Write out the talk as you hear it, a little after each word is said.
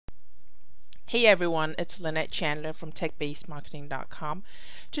Hey everyone, it's Lynette Chandler from techbasedmarketing.com.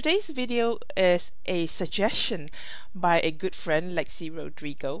 Today's video is a suggestion by a good friend, Lexi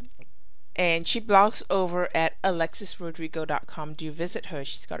Rodrigo, and she blogs over at alexisrodrigo.com. Do visit her.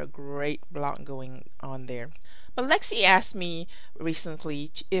 She's got a great blog going on there. But Lexi asked me recently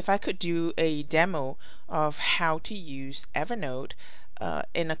if I could do a demo of how to use Evernote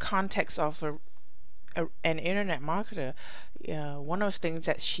in a context of an internet marketer. One of the things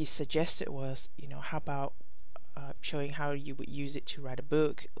that she suggested was, how about showing how you would use it to write a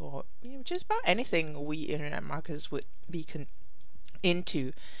book, or just about anything we internet marketers would be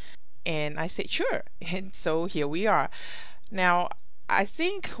into. And I said sure, and so here we are. Now, I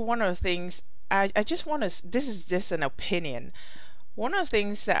think one of the things I just want to, this is just an opinion. One of the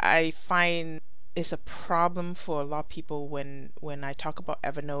things that I find is a problem for a lot of people when I talk about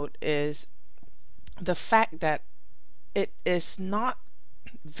Evernote is the fact that it is not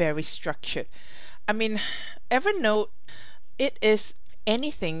very structured. I mean, Evernote, it is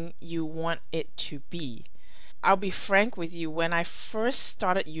anything you want it to be. I'll be frank with you, when I first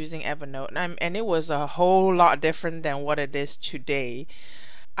started using Evernote, and it was a whole lot different than what it is today,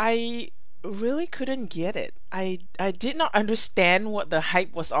 I really couldn't get it. I did not understand what the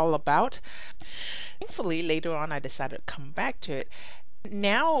hype was all about. Thankfully, later on, I decided to come back to it.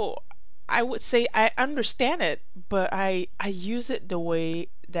 Now, I would say I understand it, but I use it the way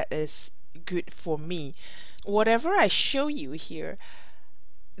that is good for me. Whatever I show you here,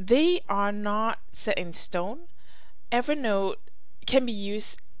 they are not set in stone. Evernote can be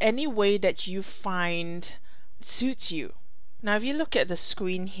used any way that you find suits you. Now, if you look at the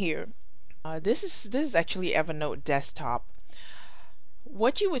screen here, this is actually Evernote desktop.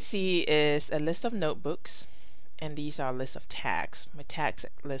 What you would see is a list of notebooks, and these are a list of tags. My tags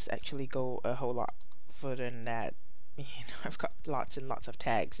list actually go a whole lot further than that. I've got lots and lots of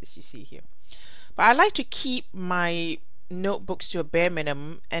tags, as you see here. But I like to keep my notebooks to a bare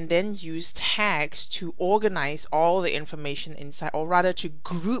minimum and then use tags to organize all the information inside, or rather to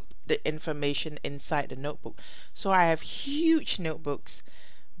group the information inside the notebook. So I have huge notebooks,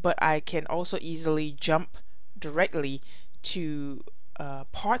 but I can also easily jump directly to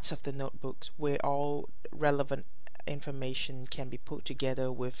parts of the notebooks where all relevant information can be put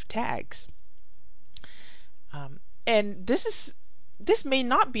together with tags. And this may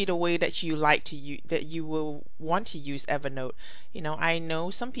not be the way that you like to use, that you will want to use Evernote. I know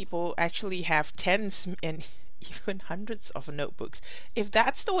some people actually have tens and even hundreds of notebooks. If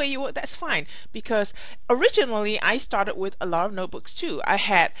that's the way you want, that's fine. Because originally I started with a lot of notebooks too. I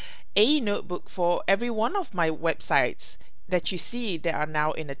had a notebook for every one of my websites that you see that are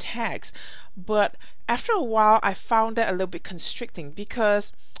now in the tags. But after a while, I found that a little bit constricting,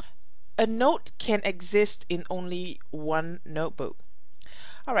 because a note can exist in only one notebook.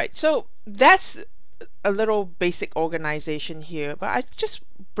 Alright, so that's a little basic organization here, but I just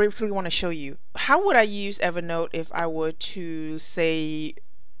briefly want to show you how would I use Evernote if I were to, say,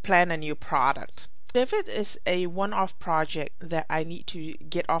 plan a new product. If it is a one-off project that I need to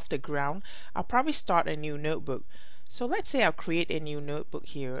get off the ground, I'll probably start a new notebook. So let's say I'll create a new notebook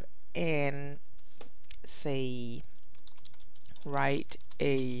here and say write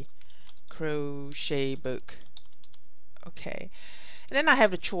a crochet book. Okay. And then I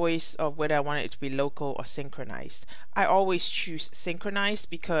have the choice of whether I want it to be local or synchronized. I always choose synchronized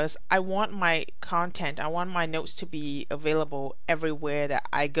because I want my content, I want my notes to be available everywhere that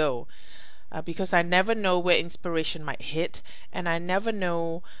I go. Because I never know where inspiration might hit, and I never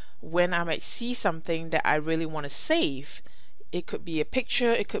know when I might see something that I really want to save. It could be a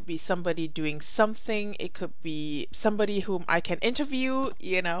picture, it could be somebody doing something, it could be somebody whom I can interview.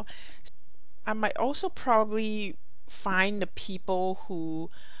 I might also probably find the people who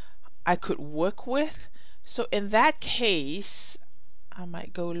I could work with. So in that case, I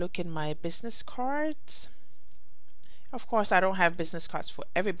might go look in my business cards. Of course, I don't have business cards for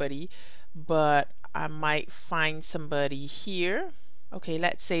everybody, but I might find somebody here. Okay,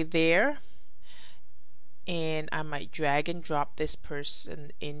 let's say there. And I might drag and drop this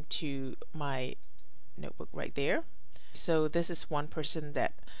person into my notebook right there. So this is one person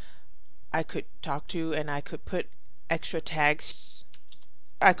that I could talk to, and I could put extra tags.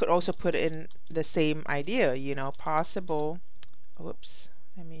 I could also put in the same idea, possible. Whoops,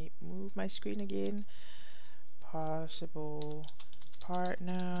 let me move my screen again. Possible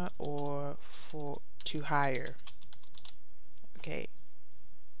partner or for to hire. Okay.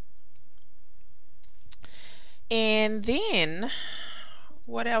 And then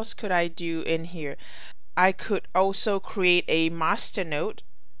what else could I do in here? I could also create a master note.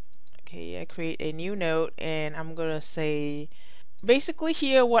 Okay, I create a new note, and I'm gonna say basically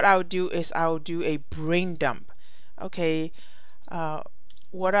here what I'll do is I'll do a brain dump. Okay, uh,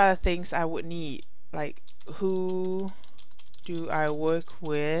 what are the things I would need? Like, who do I work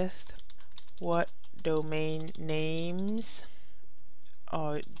with? What domain names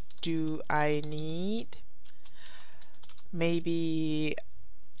or do I need? Maybe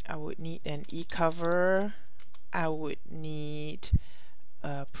I would need an e-cover. I would need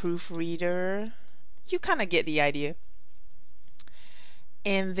a proofreader. You kind of get the idea.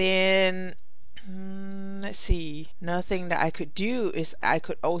 And then let's see. Another thing that I could do is I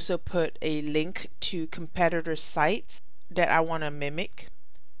could also put a link to competitor sites that I want to mimic.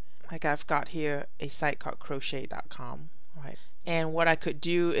 Like I've got here a site called crochet.com, right? And what I could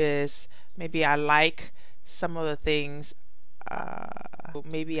do is maybe I like some of the things,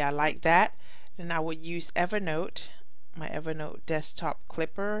 maybe I like that. Then I would use Evernote, my Evernote desktop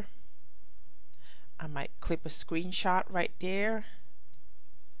clipper. I might clip a screenshot right there,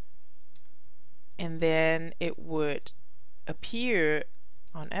 and then it would appear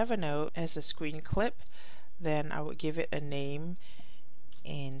on Evernote as a screen clip. Then I would give it a name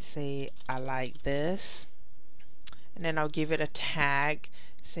and say I like this, and then I'll give it a tag,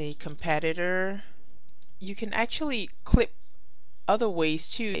 say competitor. You can actually clip other ways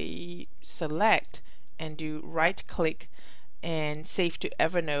too. Select and do right click and save to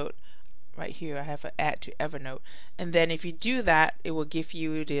Evernote. Right here I have an add to Evernote, and then if you do that it will give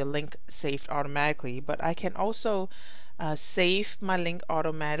you the link saved automatically. But I can also save my link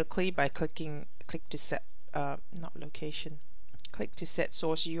automatically by click to set not location, click to set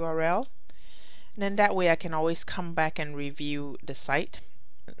source URL, and then that way I can always come back and review the site.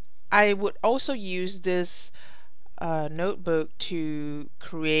 I would also use this notebook to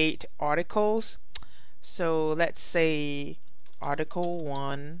create articles. So let's say article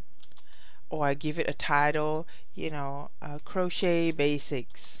 1, or I give it a title, crochet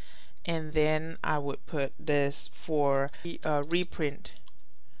basics, and then I would put this for reprint,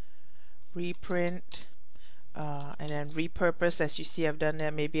 and then repurpose. As you see, I've done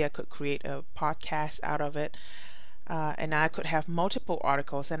that. Maybe I could create a podcast out of it, and I could have multiple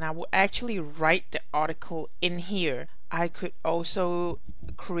articles, and I will actually write the article in here. I could also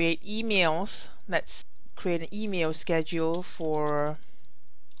create emails. Let's create an email schedule for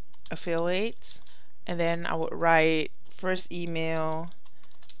affiliates, and then I would write first email,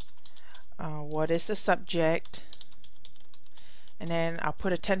 what is the subject, and then I'll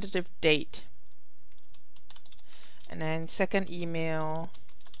put a tentative date, and then second email,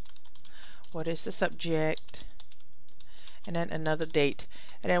 what is the subject, and then another date.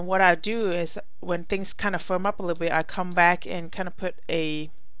 And then what I do is when things kind of firm up a little bit, I come back and kind of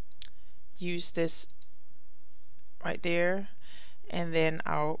use this right there, and then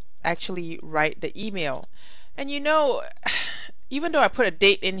I'll actually write the email. And even though I put a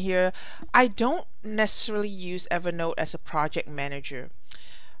date in here, I don't necessarily use Evernote as a project manager.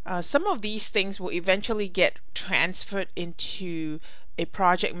 Some of these things will eventually get transferred into a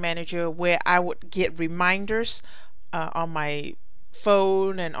project manager where I would get reminders on my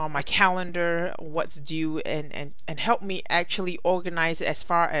phone and on my calendar what's due, and help me actually organize it as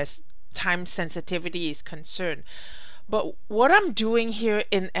far as time sensitivity is concerned. But what I'm doing here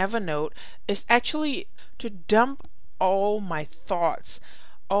in Evernote is actually to dump all my thoughts,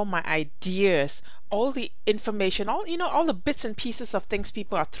 all my ideas, all the information, all the bits and pieces of things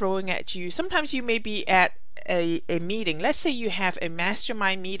people are throwing at you. Sometimes you may be at a meeting. Let's say you have a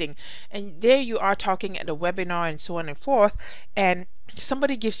mastermind meeting, and there you are talking at a webinar and so on and forth, and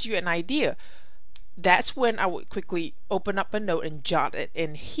somebody gives you an idea. That's when I would quickly open up a note and jot it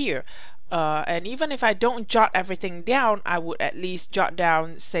in here. And even if I don't jot everything down, I would at least jot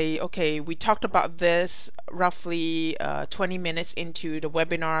down, say, okay, we talked about this roughly 20 minutes into the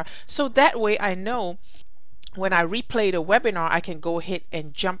webinar. So that way I know when I replay the webinar, I can go ahead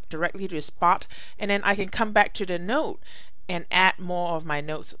and jump directly to the spot, and then I can come back to the note and add more of my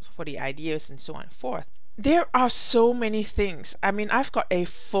notes for the ideas and so on and forth. There are so many things. I mean, I've got a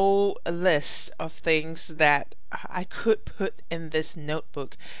full list of things that I could put in this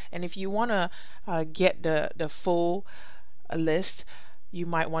notebook. And if you want to get the full list, you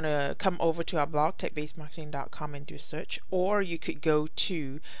might want to come over to our blog, techbasedmarketing.com, and do a search. Or you could go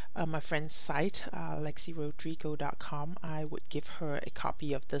to my friend's site, lexirodrigo.com. I would give her a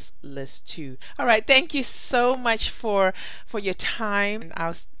copy of this list too. All right, thank you so much for your time.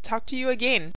 I'll talk to you again.